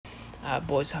Alright,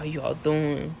 boys, how y'all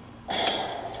doing?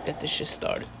 Let's get this shit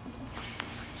started.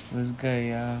 What's good,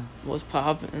 y'all? What's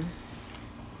poppin'?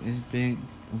 It's Big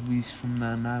Luis from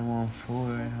the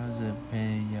 914. How's it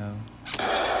been, yo?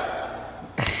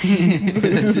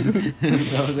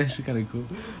 That was actually kind of cool.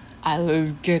 Alright,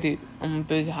 let's get it. I'm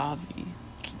Big Javi.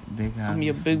 Big Javi. I'm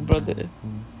your big brother.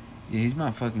 Yeah, he's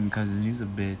my fucking cousin. He's a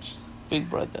bitch. Big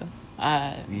brother.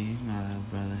 Alright. Yeah, he's my little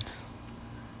brother.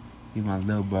 You my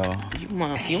little bro. You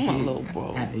my little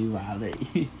bro. You my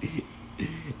little.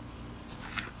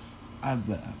 I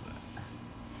bet.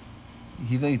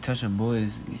 He like touching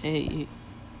boys. Hey,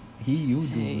 You do.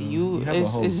 hey, bro. you. have a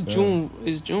It's whole girl. June.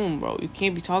 It's June, bro. You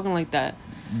can't be talking like that.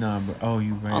 Nah, bro. Oh,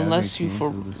 you right. Unless you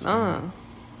for Nah.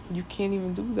 you can't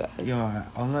even do that. Yo,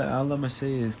 all I'm gonna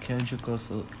say is cancel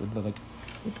culture. Like,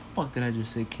 what the fuck did I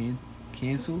just say?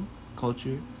 Cancel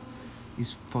culture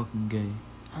is fucking gay.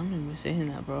 I'm not even saying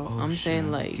that, bro. Oh, I'm shit, saying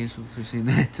like cancel for saying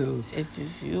that too.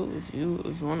 if you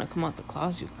want to come out the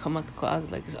closet, you come out the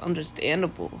closet. Like, it's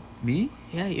understandable. Me?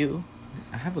 Yeah, you.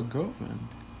 I have a girlfriend.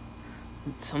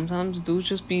 Sometimes dudes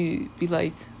just be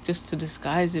like just to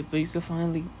disguise it, but you can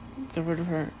finally get rid of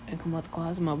her and come out the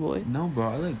closet, my boy. No,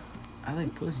 bro. I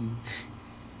like pussy.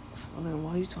 So then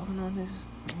why are you talking on this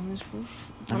fruit?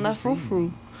 I'm On that just saying.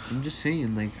 fruit? I'm just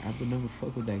saying, like, I would never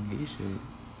fuck with that gay shit.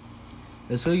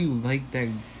 That's why you like that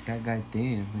guy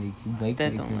Dan. Like, you like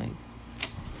That that don't guy. like.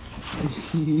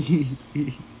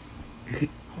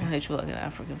 I'm gonna hit you like an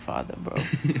African father, bro.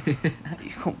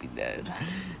 You gonna be dead.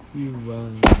 You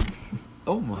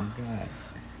oh my god.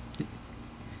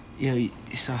 Yo,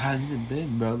 so how's it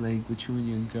been, bro? Like, with you and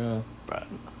your girl? Bro,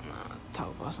 nah, talk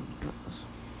about something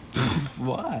else.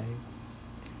 Why?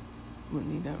 We don't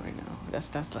need that right now.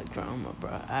 That's like drama,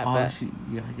 bro. Oh, bet.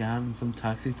 you're having some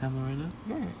toxic time right now?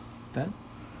 Man, That?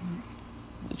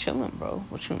 we chilling, bro.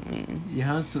 What you mean? You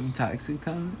having some toxic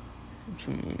time? What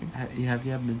you mean? Have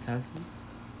you ever been toxic?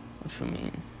 What you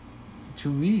mean? To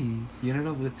me, you don't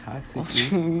know what toxic What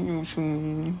is? you mean? What you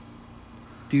mean?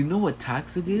 Do you know what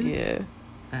toxic is? Yeah.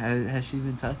 Has she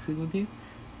been toxic with you?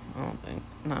 I don't think.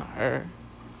 Not her.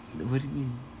 What do you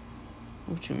mean?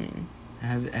 What you mean?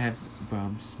 Bro,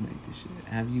 I'm just making this shit.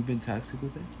 Have you been toxic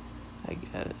with her? I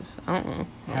guess. I don't know.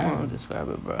 I How? don't know how to describe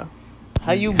it, bro.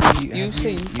 How you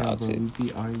say you Yo, bro, toxic? we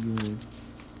be arguing.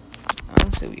 I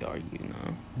don't say we argue,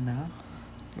 no. No?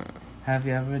 No. Have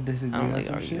you ever I disagreed don't on like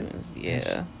some arguments. shit?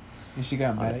 Yeah. And she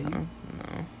got All mad the at you? time.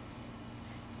 No.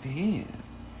 Damn.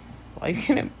 Why you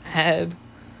getting mad?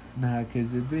 Nah,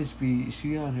 cause the bitch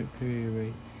she on her period,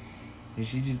 right? And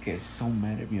she just gets so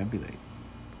mad at me. I'll be like,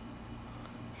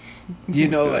 you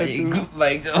know,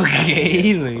 like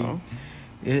okay, like Bro.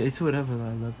 it's whatever. I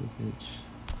love the bitch.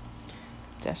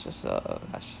 That's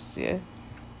just yeah.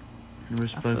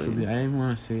 Respectfully, I didn't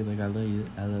want to say like I love you,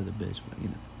 I love the bitch, but you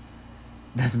know,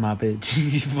 that's my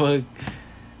bitch. Fuck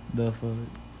the fuck,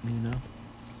 you know.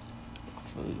 I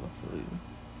feel you.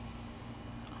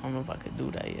 I don't know if I could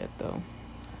do that yet though.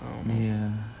 I don't know.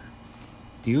 Yeah.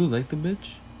 Do you like the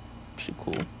bitch? She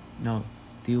cool. No.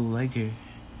 Do you like her?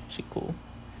 She cool.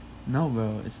 No,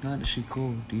 bro. It's not. She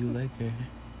cool. Do you like her?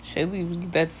 Shaylee was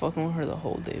dead fucking with her the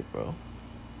whole day, bro.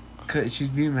 Cause she's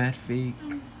being mad fake.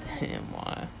 Damn,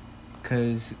 why?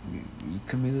 Cause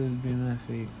Camila was being mad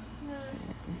fake.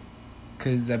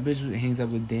 Cause that bitch hangs out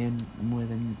with Dan more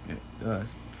than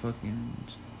fucking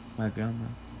my grandma.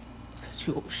 Cause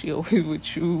she always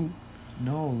with you.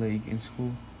 No, like in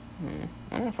school.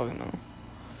 I don't fucking know.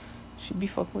 She be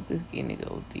fucking with this gay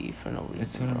nigga OD for no reason,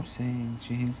 That's what bro. I'm saying.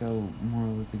 She hangs out more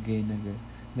with the gay nigga.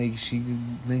 Like she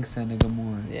links that nigga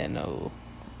more. Yeah, no.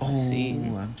 Oh, See.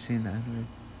 I'm saying that word.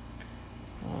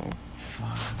 Oh.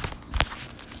 Fuck.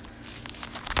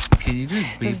 Can you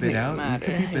just beep Doesn't it even out?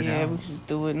 matter. You can beep it Yeah, out. we can just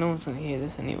do it. No one's gonna hear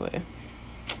this anyway.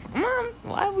 Mom,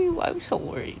 why we so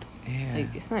worried? Yeah.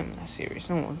 Like, it's not even that serious.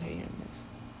 No one's hearing this.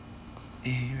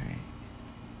 Yeah, you're right.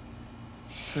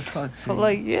 For fuck's sake. So,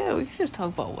 like, yeah, we can just talk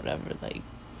about whatever. Like,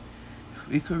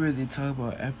 we could really talk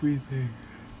about everything.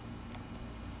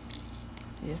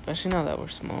 yeah, especially now that we're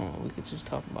small, we could just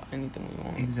talk about anything we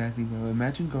want. Exactly, bro.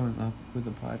 Imagine growing up with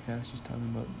a podcast just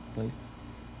talking about, like...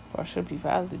 Bro, should be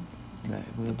valid.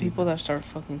 The people that start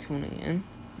fucking tuning in,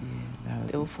 yeah,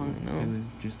 they'll finally know. They would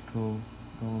just go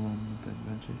along with the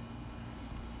adventure.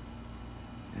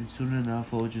 And soon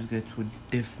enough, we'll just get to a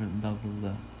different level,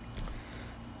 though.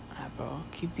 Alright, bro.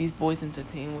 Keep these boys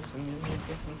entertained with some music.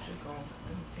 Get some shit going.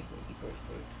 Let me take a deep breath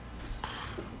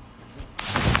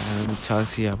first. Let me talk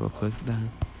to y'all real quick, then.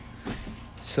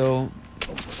 So,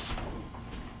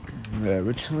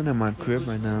 we're chilling at my crib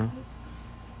right now.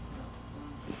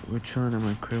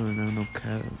 No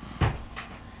cap.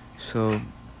 So,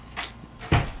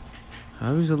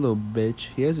 Javi's a little bitch.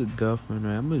 He has a girlfriend,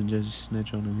 right? I'm gonna just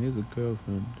snitch on him. He has a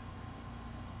girlfriend.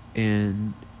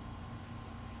 And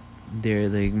they're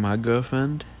like my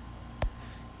girlfriend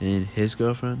and his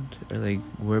girlfriend are like,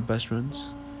 we're best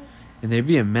friends. And they're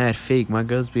being mad fake. My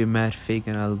girl's being mad fake,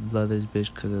 and I love this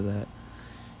bitch because of that.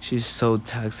 She's so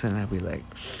toxic, and I be like,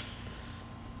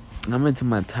 I'm into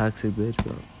my toxic bitch,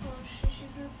 bro.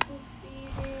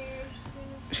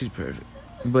 She's perfect.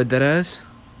 But that ass,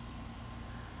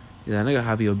 yeah, that nigga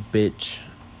Javi a bitch.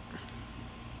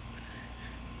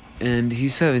 And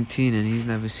he's 17 and he's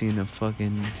never seen a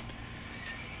vagina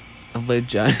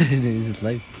in his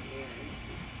life.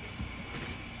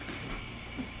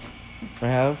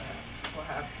 Rav, What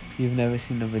happened? you've never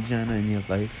seen a vagina in your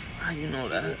life? How you know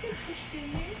that?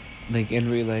 Like in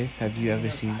real life, have you ever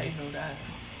seen? How you know that?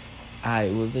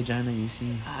 Aight, what vagina you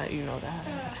seen? How you know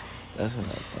that? That's what I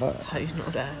thought. How you know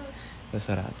that? That's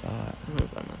what I thought. I don't know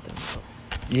about nothing, bro.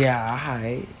 Yeah,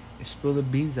 aight. Spill the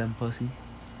beans then, pussy.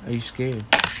 Are you scared?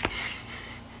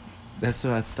 That's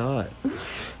what I thought.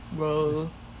 Bro,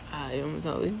 I am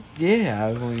telling you. Yeah,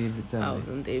 I want you to tell I me. was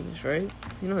in Davis, right?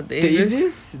 You know Davis?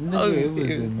 Davis? I was No, in it was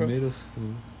Davis, in bro. middle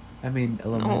school. I mean,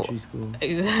 elementary school.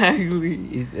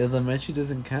 Exactly. Elementary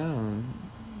doesn't count.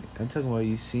 I'm talking about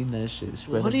you seen that shit.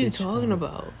 Spread What a are you bitch talking out.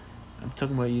 about? I'm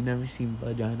talking about you never seen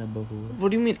vagina before.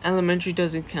 What do you mean elementary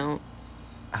doesn't count?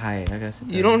 Hi, I guess it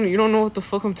You does. don't know what the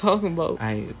fuck I'm talking about. What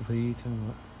are you talking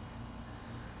about?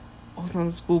 I was on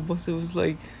the school bus. It was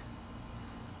like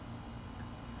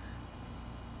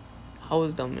I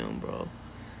was dumb young, bro.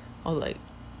 I was like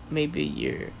maybe a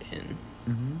year in.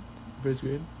 First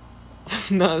grade?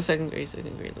 No, second grade.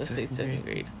 Let's say Second second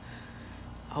grade.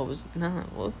 I was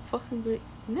what fucking grade?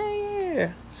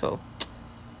 Yeah. So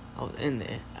I was in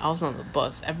there. I was on the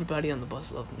bus. Everybody on the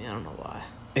bus loved me. I don't know why.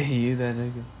 Hey, you that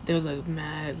nigga. They were like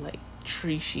mad, like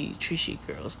tree sheet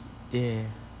girls, Yeah.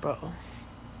 bro.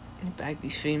 They bagged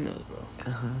these females, bro.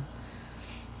 Uh-huh.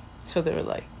 So they were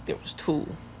like, there was two,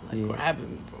 like Yeah.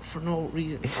 grabbing me, bro, for no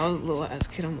reason. I was a little ass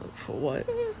kid. I'm like, for what?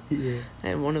 Yeah.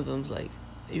 And one of them's like,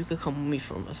 you could come with me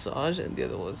for a massage, and the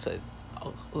other one said,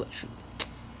 I'll let you.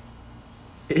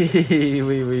 Hey,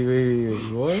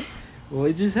 wait. What?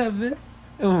 What just happened?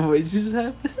 What just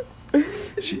happened?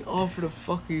 She offered a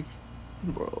fucking,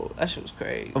 bro. That shit was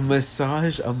crazy. A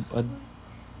massage?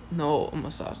 No, a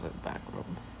massage like back rub.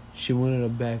 She wanted a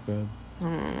back rub.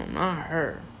 No, not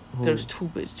her. Who? There's two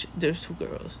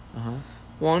girls. Uh-huh.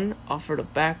 One offered a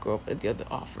back rub, and the other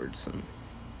offered some.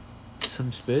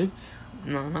 Some spits?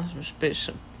 No, not some spit.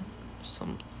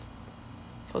 Some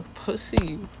fuck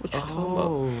pussy. What you talking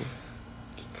about?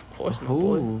 Of course, my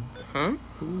boy. Who? Huh?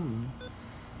 Who?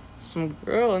 Some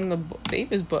girl in the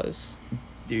Davis bus.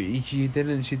 Dude, she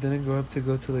didn't go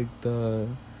to like the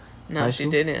No, high she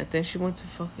school? didn't. I think she went to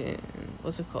fucking,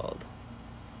 what's it called?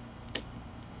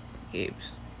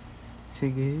 Gabe's.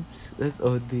 St. Gabe's? That's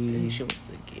OD. I think she went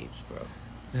to Gabe's, bro.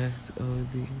 That's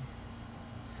OD.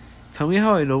 Tell me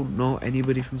how I don't know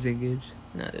anybody from St. Gabe's.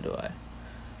 Neither do I.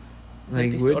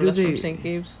 Like, where do they... from St.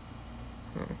 Gabe's?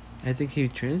 I think he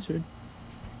transferred.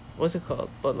 What's it called?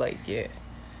 But like, yeah.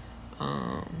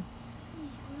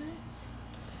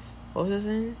 What was I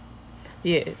saying?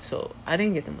 Yeah, so I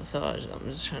didn't get the massage. I'm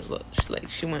just trying to look.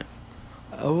 She went,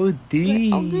 OD.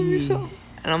 like, I'll give you some.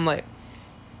 And I'm like,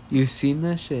 You seen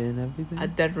that shit and everything? I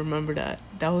dead remember that.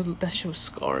 That shit was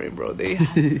scarring, bro.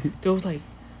 There was like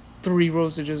 3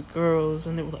 rows of just girls,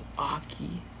 and they were like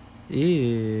Aki.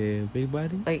 Yeah, big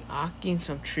body? Like Aki and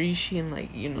some Trishi and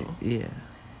like, you know. Yeah.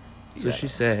 So Yeah. she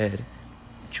said,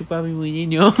 Chupa mi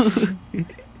muñeño.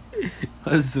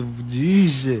 That's some G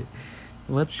shit.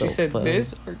 What She the said fuck?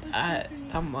 this or that.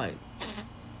 I'm like,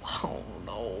 oh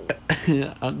no.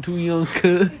 I'm too young,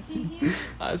 cuz.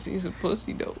 I seen some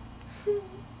pussy though.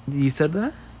 You said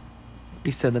that?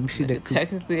 You said, let me see that.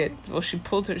 Technically, she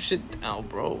pulled her shit down,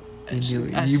 bro. And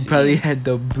you I probably seen- had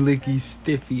the blicky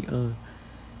stiffy on.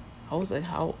 I was like,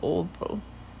 how old, bro?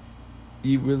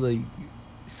 You were like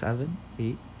 7,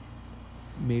 8,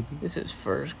 maybe. This is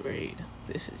first grade.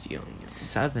 This is young.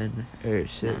 7 or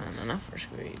 6. No, not first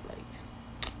grade.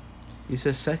 Like You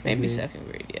said second maybe grade. second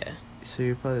grade. Yeah. So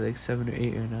you're probably like 7 or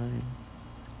 8 or 9.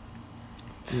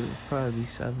 You're probably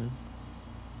 7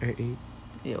 or 8.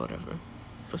 Yeah, whatever.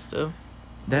 But still,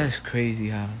 That's crazy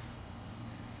how.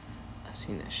 I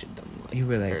seen that shit done. Like, You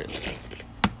were like, early.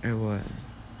 or what?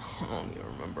 I don't even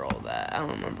remember all that. I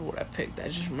don't remember what I picked. I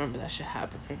just remember that shit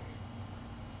happening.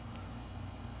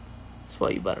 That's why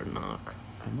you better knock.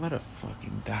 I'm about to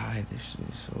fucking die. This shit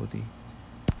is so deep.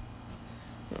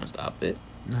 You wanna stop it?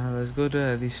 Nah, let's go to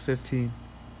at least 15.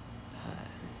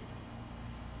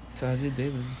 So how's your day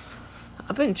been?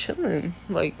 I've been chilling.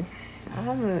 Like, I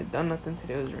haven't really done nothing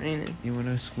today. It was raining. You went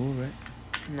to school, right?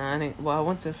 Nah, I didn't. Well, I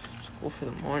went to school for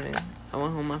the morning. I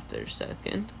went home after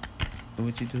second.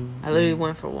 What'd you do? I literally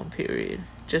went for one period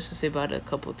just to say bye to a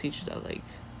couple of teachers I like.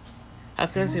 How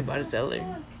can I say bye to Zeller?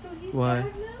 Why?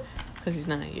 Because he's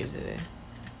not here today.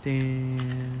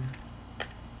 Damn.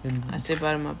 And I said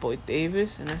bye to my boy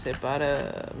Davis, and I said bye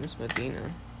to Miss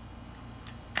Medina.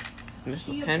 Miss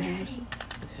McKendry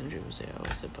was there. I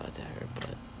always said bye to her,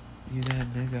 but you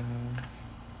that nigga.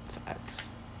 facts.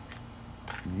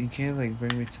 You can't like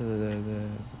bring me to the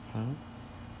prom?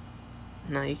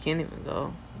 No, you can't even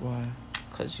go. Why?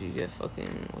 Because you get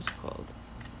fucking, what's it called?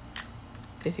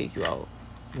 They take you out.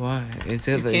 Why? Is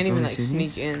that You like can't even only like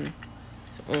seniors? sneak in.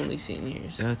 It's only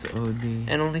seniors. That's OD.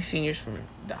 And only seniors from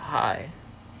the high.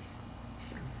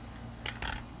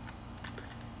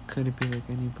 Could it be like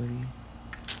anybody?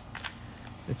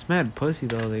 It's mad pussy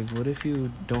though. Like, what if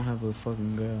you don't have a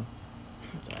fucking girl?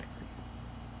 Exactly.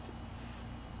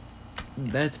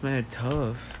 That's mad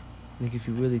tough. Like, if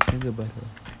you really think about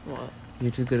it, What?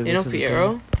 you're just gonna. You know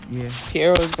Piero? Yeah.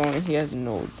 Piero's going, he has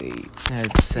no date.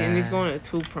 That's sad. And he's going to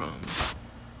 2 proms.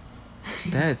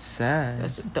 That's sad.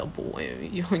 That's a double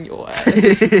whammy. You on your ass.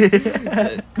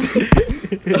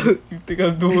 You think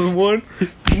I'm doing one?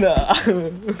 Nah.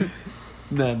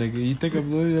 Nah, nigga. You think I'm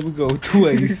going? I'm gonna go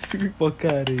twice. Fuck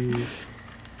out of here.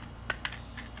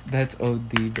 That's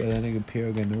OD, bro. That nigga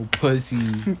Piero got no pussy.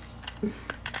 You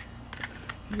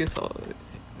can saw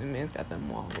the man's got them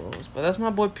mongrels. But that's my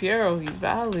boy Piero. He's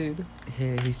valid.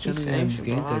 Yeah, he's trying He's to get his sanctioned,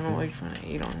 bro. gains I don't know why like you're trying to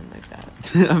hate on him like that.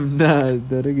 that. I'm not.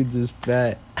 That nigga just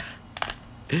fat.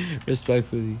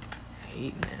 Respectfully.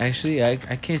 Hating it. Actually, I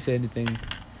can't say anything.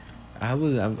 I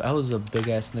was a big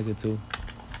ass nigga too.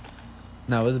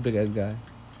 No, I was a big ass guy.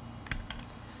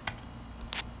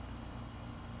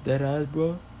 That ass,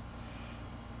 bro.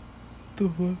 The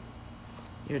fuck?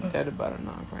 You're dead about a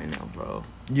knock right now, bro.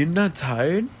 You're not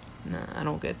tired? Nah, I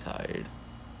don't get tired.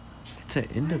 It's an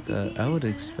indica. I would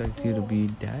expect you to be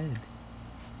dead.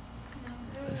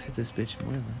 Let's hit this bitch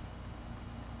more, man.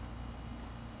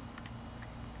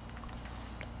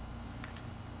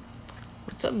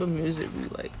 What type of music we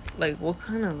like? Like, what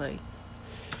kind of like?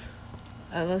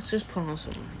 Let's just put on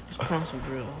some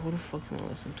drill. Who the fuck you wanna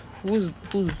listen to? Who's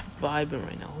vibing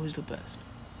right now? Who's the best?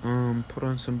 Put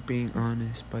on some Being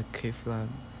Honest by K-Flop.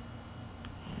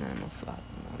 Nah, no flop.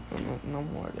 No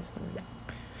more of this thing.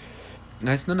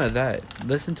 That's none of that.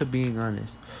 Listen to Being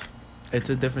Honest. It's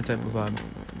a different type of vibe.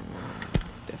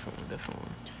 Different one.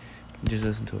 Just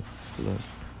listen to it. Look.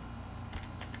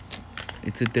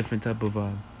 It's a different type of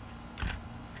vibe.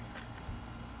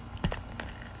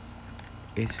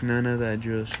 It's none of that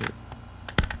drill shit.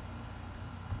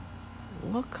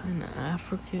 What kind of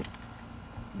African?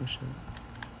 What's that?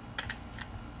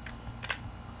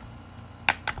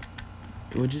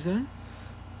 What'd you say?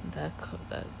 That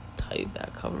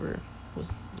cover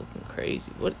was looking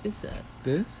crazy. What is that?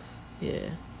 This? Yeah.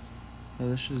 Oh,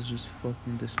 this shit's just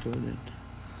fucking distorted.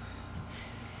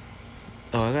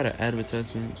 Oh, I got an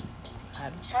advertisement.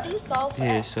 How do you solve for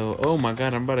Yeah, X? so, oh my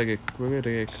god, we're gonna get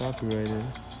copyrighted.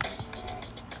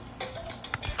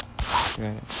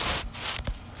 Got it.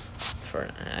 For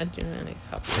an ad? You're not gonna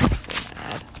copyright for an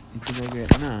ad. You think I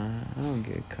get, nah, I don't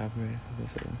get copyrighted for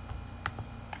this one.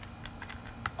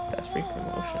 That's free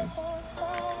promotion.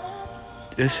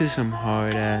 This is some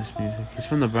hard ass music. He's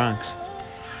from the Bronx.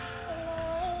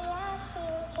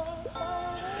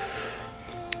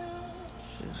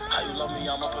 How you love me,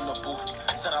 I'm up in the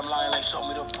booth. Said I'm lying, like show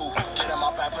me the proof. Get in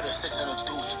my back, put a 6 in the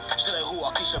douche. She like who?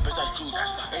 I keep your bitch like juice.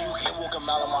 And you can't walk a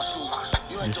mile in my shoes.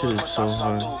 You ain't This doing shit much is so as I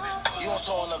hard. do. You don't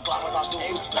talk on the Glock like I do. And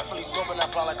you definitely dumping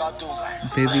that block like I do.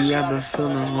 Baby, I've been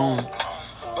feeling alone.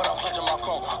 But I'm clutching my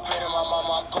chrome. Pray to my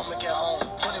mama, I'm gonna make it home.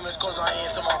 20 minutes goes, I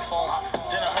ain't to my phone.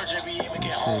 Then I heard JB make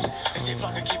it home. They say if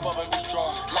I can keep up and be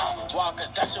strong. Nah, why? Cause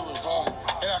that shit was wrong.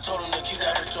 And I told him to keep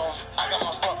that bitch on. I got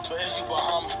my fuck, but is you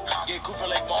behind me? Get goofy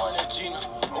like Martin and Gina.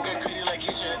 Or get greedy like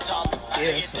Keisha and Tommy.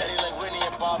 Yeah, Get daddy like Whitney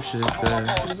and Bobby. Shit is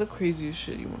bad. What's the craziest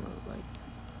shit you wanna like?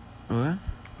 What?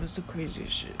 What's the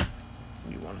craziest shit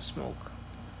you wanna smoke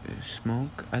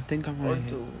Smoke? I think I'm or gonna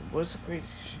do? What's the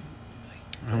craziest shit like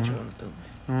I that you wanna- wanna do?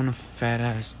 I want a fat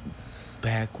ass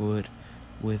backwood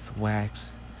with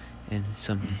wax and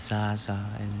some Zaza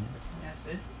in it. That's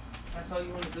it. That's all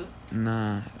you wanna do?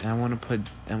 Nah, I wanna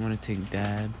take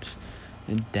dabs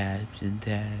and dabs and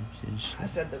dabs and I shit.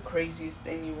 said the craziest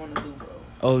thing you wanna do, bro.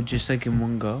 Oh, just like in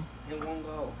one go? In one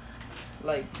go.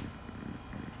 Like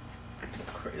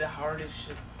the hardest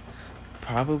shit.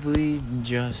 Probably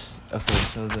just okay.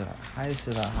 So the highest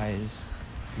of the highest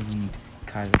weed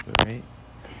caliber, right?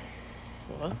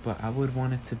 What? But I would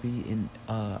want it to be in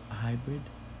hybrid.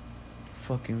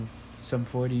 Fucking some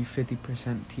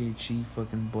 40-50% THC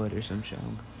fucking bud or some shit. I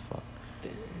don't give a fuck.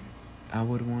 Damn. I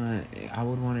would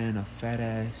want it in a fat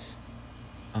ass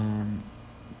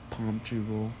palm tree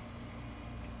roll.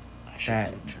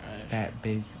 Fat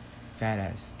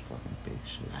ass fucking big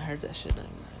shit. I heard that shit ain't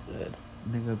that good.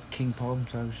 Nigga, King Palm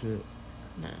type shit.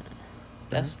 Nah.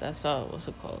 That's all. What's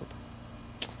it called?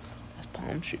 That's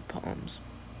palm tree palms.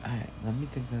 Alright, let me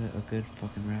think of a good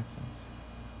fucking rap song.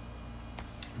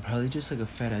 Probably just like a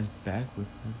fat ass backwood.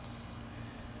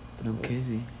 No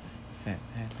kizzy. Fat.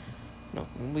 No,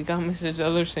 we got Mrs.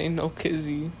 Eller saying no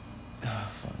kizzy.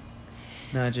 Oh fuck.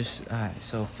 No, just alright.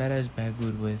 So fat ass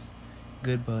backwood with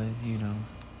good bud, you know.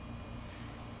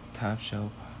 Top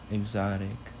shelf, exotic.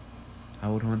 I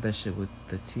would want that shit with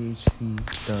the THC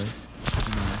dust.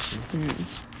 You know that shit.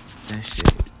 That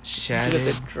shit shattered. You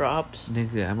get the drops.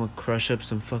 Nigga, I'm gonna crush up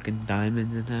some fucking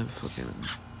diamonds in that fucking.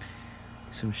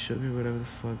 Some sugar, whatever the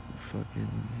fuck,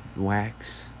 fucking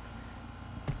wax.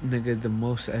 Nigga, the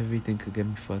most everything could get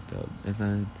me fucked up. And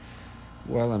then,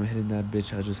 while I'm hitting that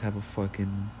bitch, I'll just have a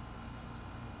fucking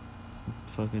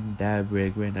dab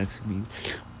rig right next to me.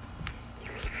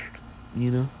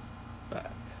 You know?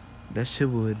 Facts. That shit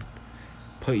would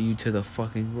put you to the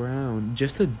fucking ground.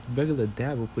 Just a regular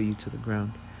dab will put you to the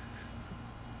ground.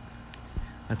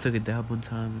 I took a dab one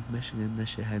time in Michigan. That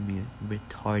shit had me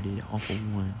retarded off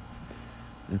of one.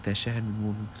 Like, that shit had me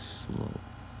moving slow.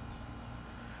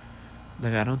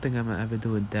 Like, I don't think I'm gonna ever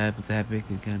do a dab that big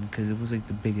again, because it was like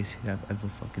the biggest hit I've ever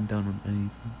fucking done on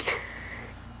anything.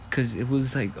 Because it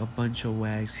was like a bunch of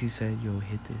wax. He said, yo,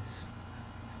 hit this.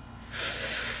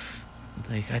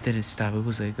 Like, I didn't stop. It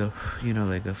was like a, you know,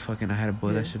 like a fucking, I had to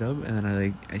blow that shit up, and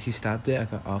then he stopped it. I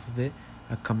got off of it.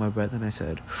 I caught my breath, and I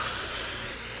said,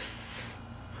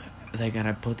 like, and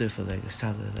I pulled it for like a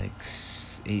solid, like,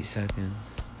 8 seconds.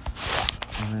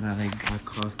 And then I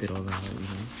coughed it all out, you know?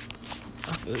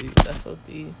 I feel you. That's OD.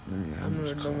 Yeah, I've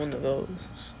never done one of those.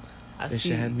 That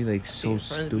shit had me like so friends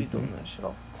be stupid. doing that shit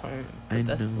all the time. But I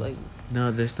that's know. like,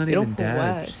 No, that's not they even don't put dabs.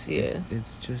 wax, yeah.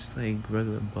 It's just like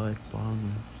regular bud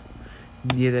bong.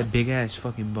 Yeah, that big ass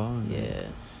fucking bong. yeah.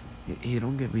 You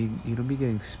don't be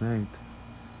getting smacked.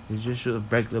 It's just a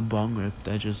regular bong rip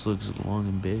that just looks long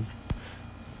and big.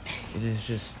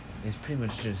 It's pretty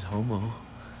much just homo.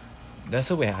 That's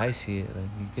the way I see it. Like,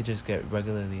 you could just get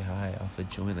regularly high off a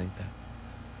joint like that.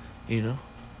 You know?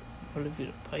 What if you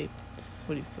had a pipe?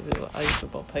 What do you feel? How you feel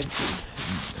about pipe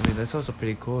weed? I mean, that's also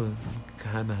pretty cool.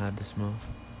 Kinda had the smell.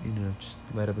 You know, just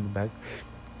light up in the back.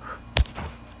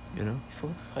 You know? You feel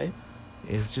with the pipe?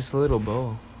 It's just a little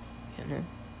bowl. Yeah, no. You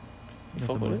Nothing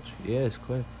fuck with it? much. Yeah, it's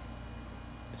quick.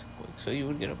 It's quick. So you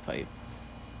would get a pipe.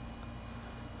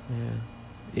 Yeah.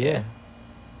 Yeah.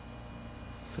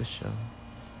 For sure.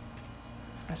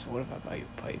 I said, what if I buy you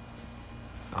a pipe?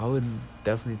 I would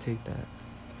definitely take that.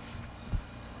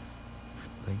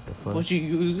 Like the fuck. Would you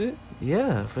use it?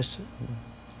 Yeah, for sure.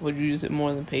 Would you use it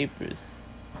more than papers?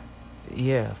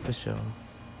 Yeah, for sure.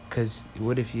 Cause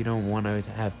what if you don't want to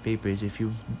have papers if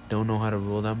you don't know how to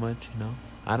roll that much? You know,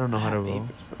 I don't know how to have roll.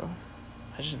 papers, bro.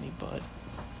 I just need bud.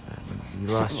 You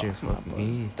lost your my fucking bud.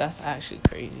 E. That's actually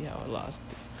crazy how I lost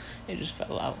it. It just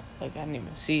fell out. Like, I didn't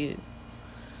even see it.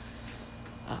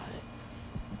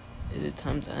 Is it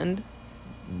time to end?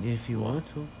 If you want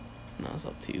to. No, it's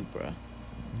up to you, bro.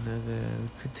 Nigga, we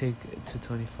could take it to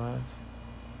 25.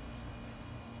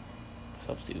 It's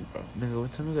up to you, bro. Nigga,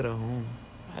 what time you gotta home?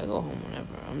 I go home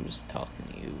whenever. I'm just talking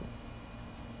to you.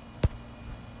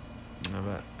 No,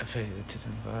 but I figured it to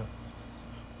 25.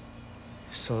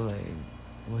 So, like,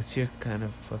 what's your kind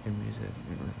of fucking music?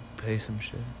 Like, play some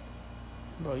shit.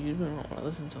 Bro, you don't want to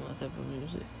listen to that type of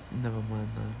music. Never mind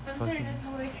that. I'm Fucking. turning this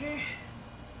liquor.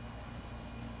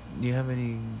 Do you have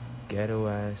any ghetto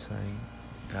ass,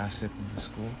 like, gossip in the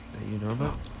school that you know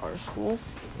about? Our school?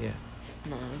 Yeah.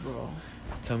 Nah, bro.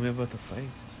 Tell me about the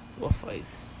fights. What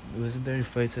fights? Wasn't there any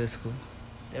fights at school?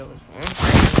 There was one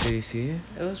fight. Did you see it?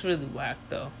 It was really whack,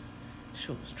 though.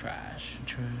 Shit was trash.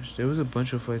 Trash. There was a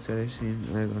bunch of fights that I seen,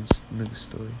 like, on nigga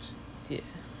stories. Yeah.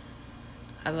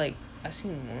 I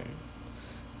seen one.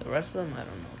 The rest of them, I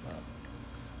don't know about.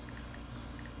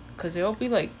 Because they'll be,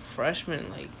 like, freshmen,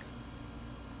 like,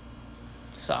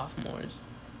 sophomores.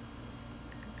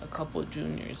 A couple of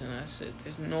juniors, and that's it.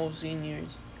 There's no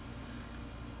seniors.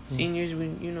 Seniors, we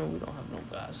don't have no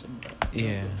gossip, bro.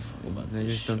 Yeah. They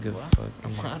just don't give a fuck.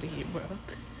 I'm Yeah. out of here, bro.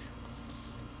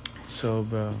 So,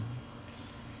 bro,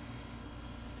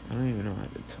 I don't even know how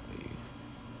to tell you.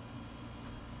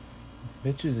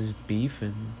 Bitches is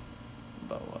beefing.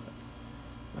 About what?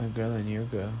 My girl and your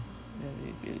girl. Yeah,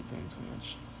 they really doing too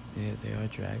much. Yeah, they are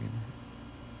dragging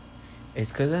it.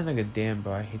 It's cause that nigga Dan,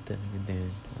 bro. I hate that nigga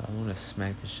Dan. I wanna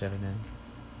smack the shit out of him.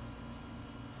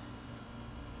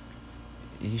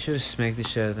 You should have smacked the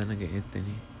shit out of that nigga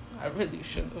Anthony. I really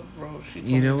should have, bro. She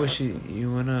You know what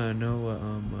you wanna know what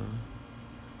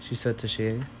she said to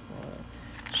Shaylee?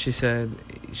 What? She said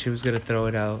she was gonna throw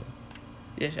it out.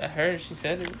 Yeah, I heard she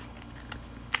said it.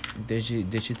 Did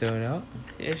she throw it out?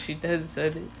 Yeah, she did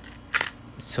said it.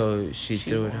 So she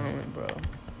threw it out. Violent, bro.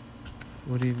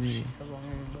 What do you mean? She's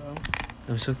violent, bro.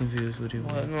 I'm so confused. What do you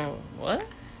What? mean? No, what?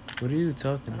 What are you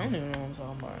talking I about? don't even know what I'm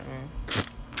talking about right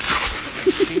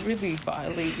now. She really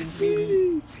violated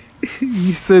me.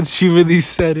 You said she really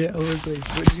said it. I was like,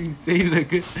 what did you say,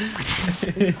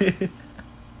 nigga?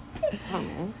 I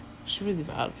don't know. She really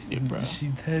violated, bro. She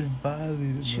did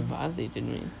violate. She violated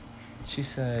me. She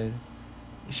said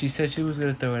she was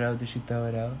gonna throw it out. Did she throw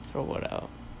it out? Throw what out?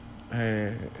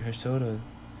 Her soda.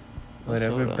 What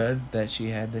Whatever soda? bed that she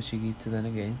had that she gave to that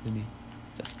nigga Anthony.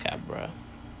 Just cap, bro.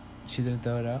 She didn't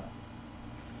throw it out?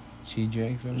 She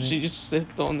drank from it? She just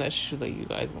sipped on that shit like, you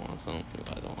guys want some? You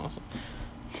guys want some?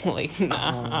 Like,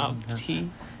 nah, Oh, tea.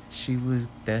 She was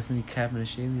definitely capping a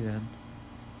Shaylee then.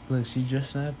 Look, she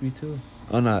just snapped you too.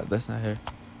 Oh no, that's not her.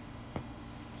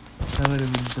 That would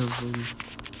have been so funny.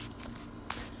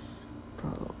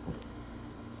 Bro.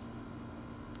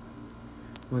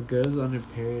 My girl's on her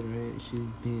period, right? She's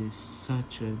being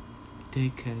such a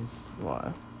dickhead.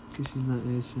 Why? Because she's not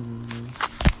answering me.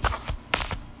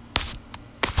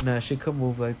 Nah, she could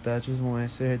move like that. Just won't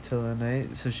answer her till the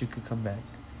night so she could come back.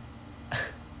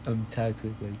 I'm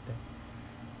toxic like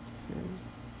that.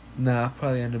 Nah, I'll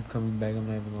probably end up coming back. I'm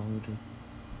not even gonna hold you.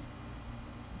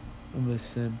 I'm a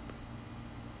simp.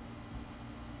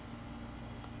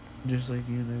 Just like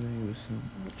you, nigga, you a simp.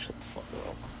 Shut the fuck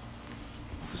up.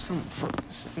 Who's some fucking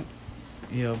simp?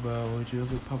 Yo, bro, would you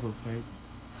ever pop a pipe?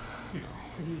 No,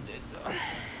 you did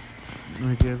though.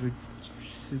 Would you ever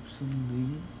sip some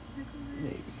lean?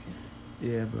 Maybe.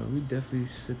 Yeah, bro, we definitely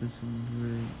sipping some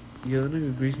right. Yo, that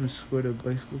nigga Griezmann scored a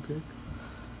bicycle kick.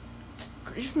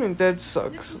 Griezmann dead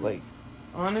sucks. Like,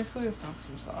 honestly, let's talk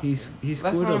some soccer. He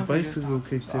Let's scored a honestly just bicycle talk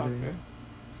some kick today. soccer.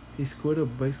 He scored a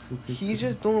bicycle kick. He's today.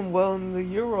 just doing well in the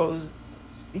Euros.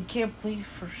 He can't play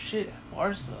for shit at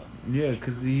Barca. Yeah,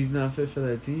 because he's not fit for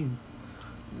that team.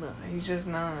 No, he's just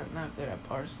not good at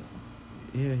Barca.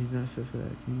 Yeah, he's not fit for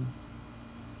that team.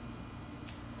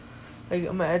 Like,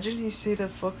 imagine he stayed at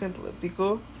fucking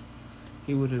Atletico.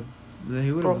 He would have.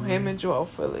 Bro, him and Joao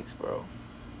Felix, bro.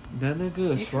 That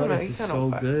nigga He Suarez kinda- is he kinda so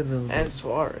whack. good. Though. And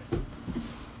Suarez.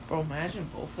 Bro, imagine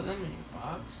both of them in your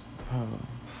box. Bro.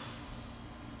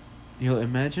 Yo,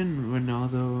 imagine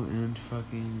Ronaldo and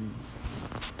fucking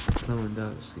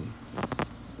Lewandowski.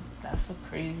 That's a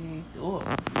crazy duo. Oh,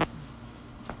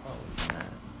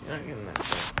 you're not getting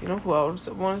that. You know who I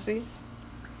would want to see?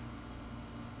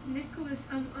 Nicholas,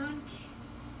 I'm on.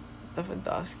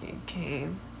 Lewandowski and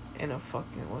Kane in a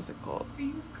fucking, what's it called? Are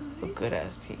you A good? good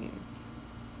ass team.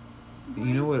 You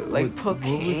know what? Like, what, put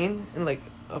what would- Kane in like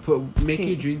a make team.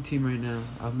 your dream team right now.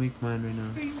 I'll make mine right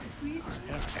now. Are you asleep?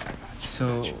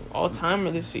 So All time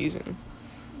or this season?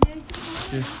 Yeah, you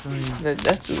can just fine.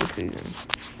 Let's do the season.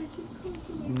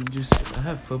 We'll just I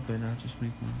have football and I'll just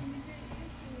make mine.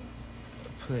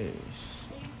 Players.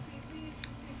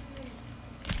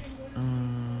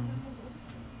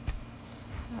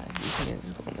 These niggas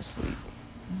is going to sleep.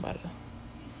 But,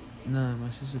 Nah, my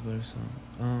sister better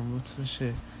song. What's the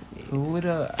shit? Who would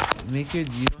make your?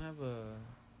 You don't have a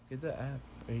get the app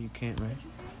or you can't, right?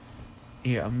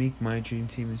 Here, I'll make my dream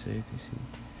team so you can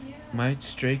see. My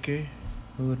striker.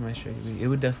 Who would my striker be? It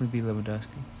would definitely be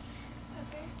Lewandowski.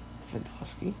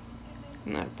 Lewandowski?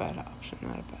 Not a bad option.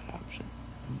 Not a bad option.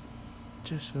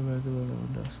 Just a regular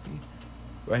Lewandowski.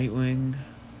 Right wing.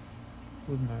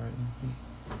 Who would my right wing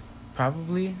be?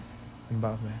 Probably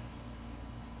Mbappe.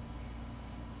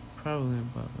 Probably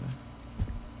Mbappe.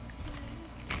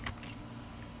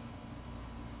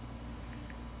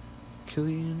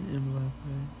 Kylian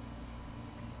Mbappe.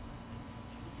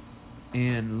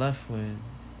 And left wing.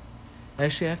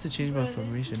 Actually, I have to change my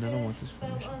formation. I don't want this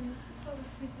formation. Fell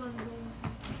asleep on the.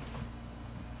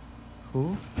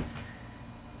 Who?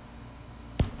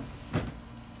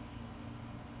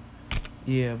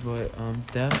 Yeah, but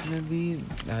definitely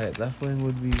left wing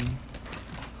would be.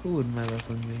 Who would my left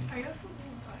wing be? Are you also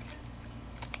doing podcast?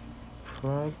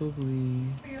 Probably.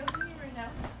 Are you also doing right now?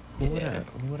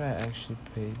 Who would I actually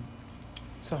pick?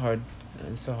 It's a hard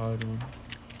one.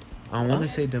 I want to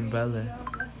say Dembele,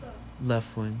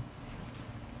 left wing.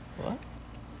 What?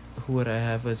 Who would I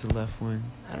have as a left wing?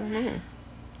 I don't know.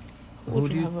 Who Who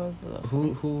do you you? have as a left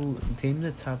Who name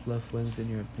the top left wings in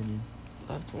your opinion?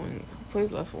 left wing? Who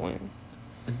plays left wing?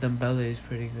 Dembele is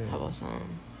pretty good. How about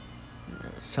Son? No.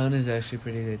 Son is actually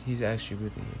pretty good. He's actually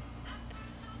really good.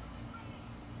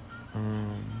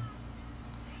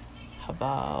 How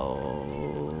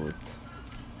about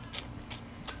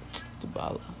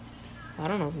Dybala? I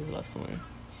don't know if he's left wing.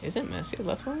 Isn't Messi a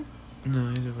left wing? No,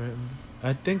 he's a right one.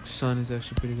 I think Son is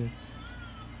actually pretty good.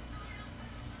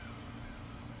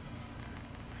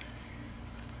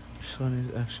 Son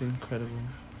is actually incredible.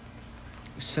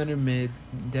 Center mid,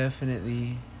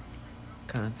 definitely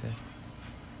Conte.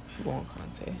 You want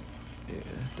Conte? Yeah,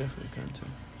 definitely Conte.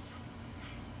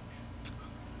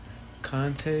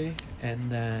 Conte, and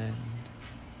then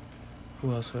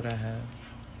who else would I have?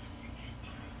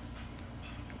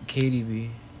 KDB,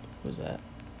 Who's that?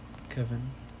 Kevin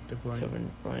De Bruyne. Kevin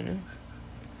De Bruyne.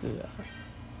 Who's that?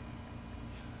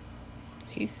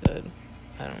 He's good.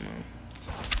 I don't know.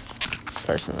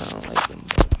 Personally, I don't like him.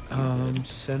 But he's good.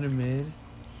 Center mid.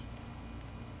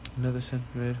 Another center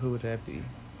mid. Who would that be?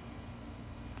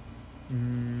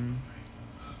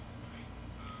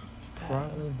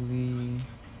 Probably.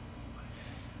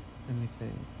 Let me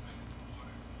think.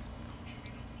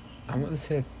 I want to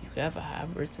say. You could have a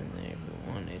Havertz in there if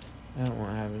you wanted. I don't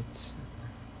want Havertz.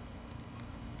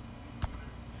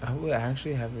 I would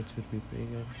actually Havertz would be pretty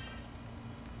good.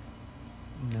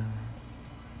 Nah.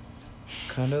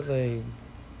 Kind of like.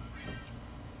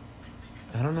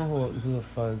 I don't know who the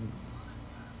fuck.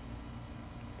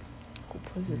 Who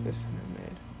plays at this center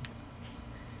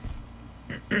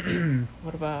mid?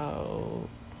 What about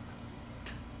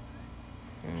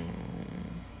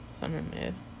center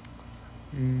mid?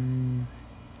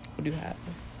 Who do you have?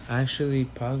 Actually,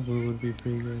 Pogba would be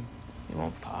pretty good. You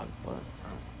want Pogba?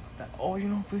 Oh, you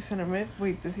know who plays center mid?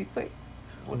 Wait, does he play?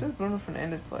 What does Bruno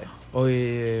Fernandes play? Oh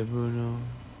yeah, Bruno.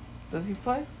 Does he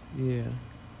play? Yeah.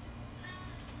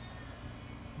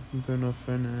 Bruno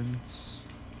Fernandes.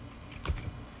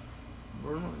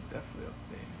 Bruno is definitely up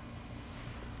there.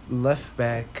 Left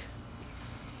back.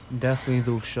 Definitely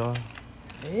Luke Shaw.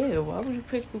 Ew, why would you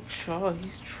pick Luke Shaw?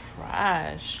 He's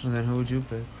trash. And then who would you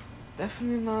pick?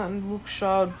 Definitely not Luke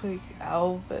Shaw would pick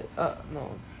Alves.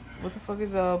 No. What the fuck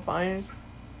is Bayern's?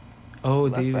 Oh,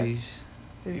 Left back. Davies.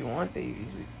 If you want Davies,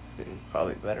 there's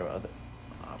probably better other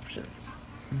options.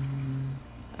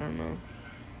 I don't know.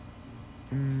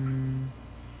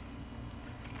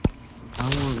 I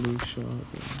want Luke Shaw.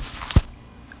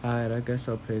 Alright, I guess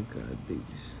I'll pick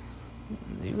Davies.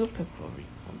 You could pick whoever you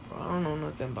want, bro. I don't know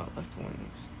nothing about left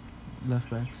wings. Left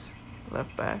backs.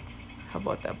 Left back. How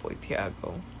about that boy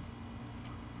Thiago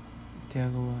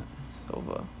Thiago what?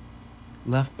 Silva?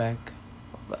 Left back.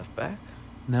 Left back.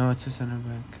 No, it's a center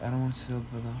back. I don't want Silva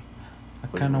though. I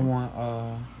What do kind you of want?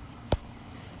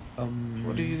 want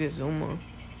What do you get Zuma?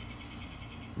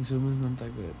 Zuma's not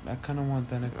that good. I kind of want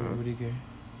Danica Rudiger.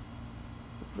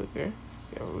 Rudiger?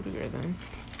 Yeah, Rudiger then.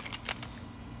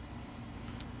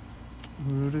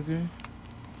 Rudiger.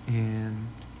 And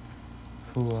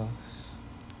who else?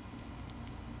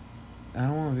 I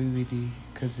don't want VVD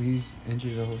because he's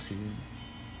injured the whole season.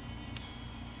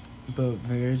 But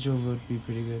Virgil would be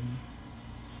pretty good.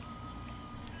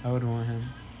 I would want him.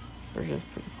 Virgil's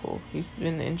pretty cool. He's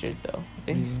been injured though. I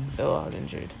think he's still out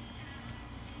injured.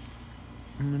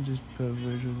 I'm gonna just put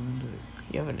Virgil in there.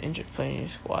 You have an injured player in your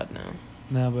squad now.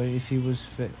 Nah, but if he was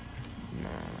fit. Nah.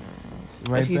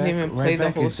 Right he back, didn't even play right the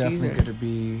back whole is definitely season. gonna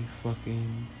be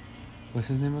fucking. What's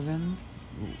his name again?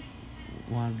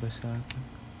 Juan Bissaka.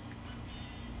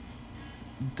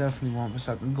 Definitely Juan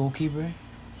Bissaka. Goalkeeper.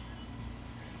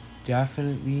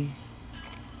 Definitely.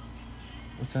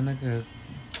 What's that nigga?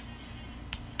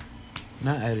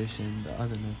 Not Ederson, the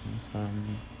other nigga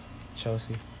from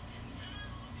Chelsea.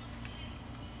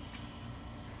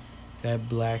 That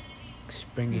black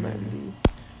springy nigga. Mendy.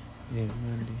 Yeah,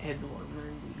 Mendy. Edward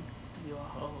Mendy.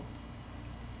 Yo.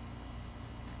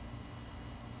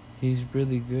 He's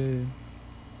really good.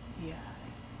 Yeah.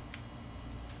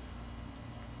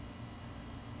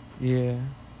 Yeah,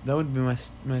 that would be my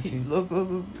team. Look,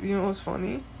 you know what's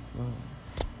funny? Oh.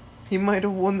 He might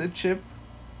have won the chip,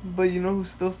 but you know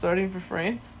who's still starting for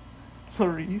France?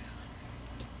 Lloris.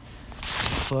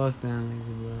 Fuck that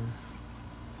nigga,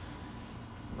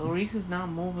 bro. Lloris is not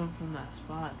moving from that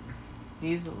spot.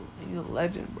 He's a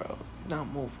legend, bro. Not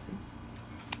moving.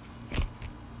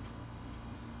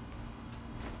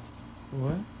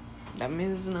 What? That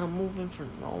man's not moving for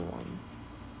no one.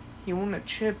 He won a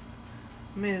chip.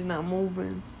 Man's not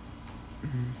moving.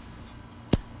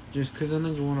 Just cause that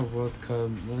nigga won a World Cup,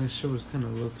 that shit was kind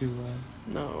of low-key wild.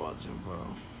 No, it wasn't, bro.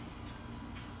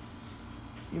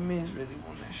 Your man's really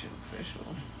won that shit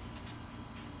official.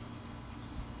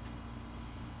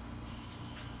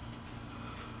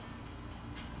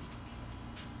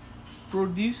 Bro,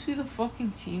 do you see the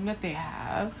fucking team that they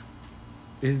have?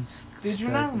 It's Did you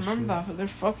not stacked as remember shit. that for their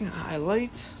fucking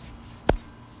highlights?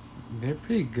 They're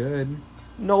pretty good,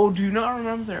 No, do you not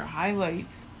remember their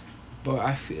highlights? but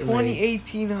I feel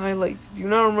 2018 highlights. Do you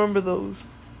not remember those?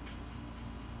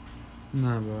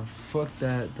 nah, bro. Fuck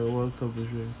that. The World Cup is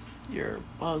real. You're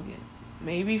bugging.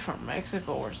 Maybe from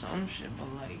Mexico or some shit, but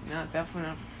like, definitely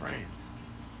not for France.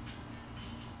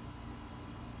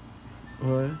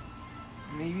 What?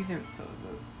 Maybe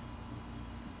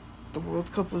the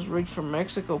World Cup was rigged for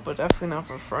Mexico, but definitely not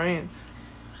for France.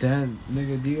 Damn,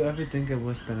 nigga, do you ever think it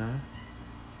was Penal?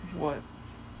 What?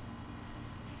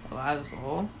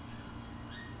 Glasgow?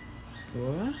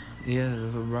 What? Yeah,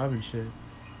 the Robin shit.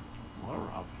 What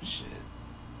Robin shit?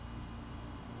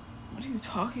 What are you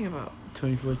talking about?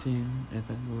 2014, I think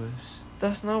it was.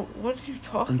 That's not. What are you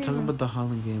talking I'm talking about the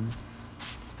Holland game.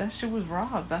 That shit was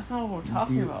robbed. That's not what we're Do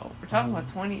talking you- about. We're talking oh. about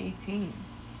 2018.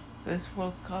 This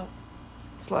World Cup.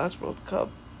 This last World Cup.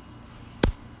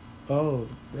 Oh,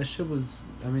 that shit was.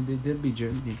 I mean, they did beat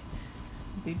Germany.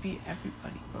 They beat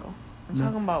everybody, bro. I'm No.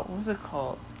 talking about, what's it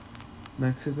called?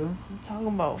 Mexico? I'm talking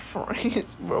about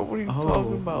France, bro. What are you Oh,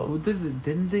 talking about? who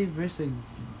didn't they verse like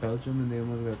Belgium and they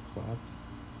almost got clapped?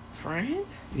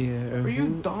 France? Yeah. Or Are you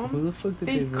who, dumb? Who the fuck did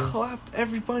They they verse? clapped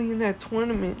everybody in that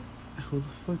tournament. Who the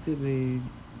fuck did they?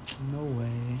 No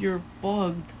way. You're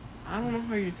bugged. I don't know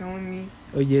how you're telling me.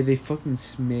 Oh yeah, they fucking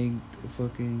smacked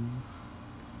fucking.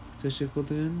 What's that shit called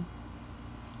again?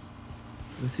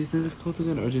 What's these niggas called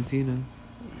again? Argentina.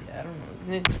 Yeah, I don't know.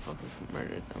 These niggas fucking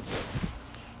murdered them.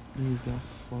 Niggas got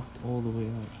fucked all the way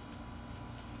up.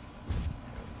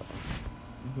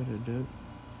 You better do it.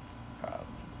 Probably.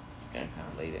 It's getting kind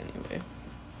of late anyway.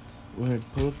 Word,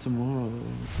 pull up tomorrow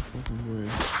though. Fucking word.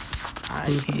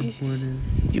 Pull up in the morning.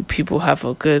 You people have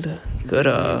a good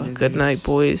night,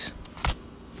 boys.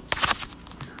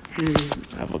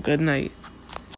 Have a good night.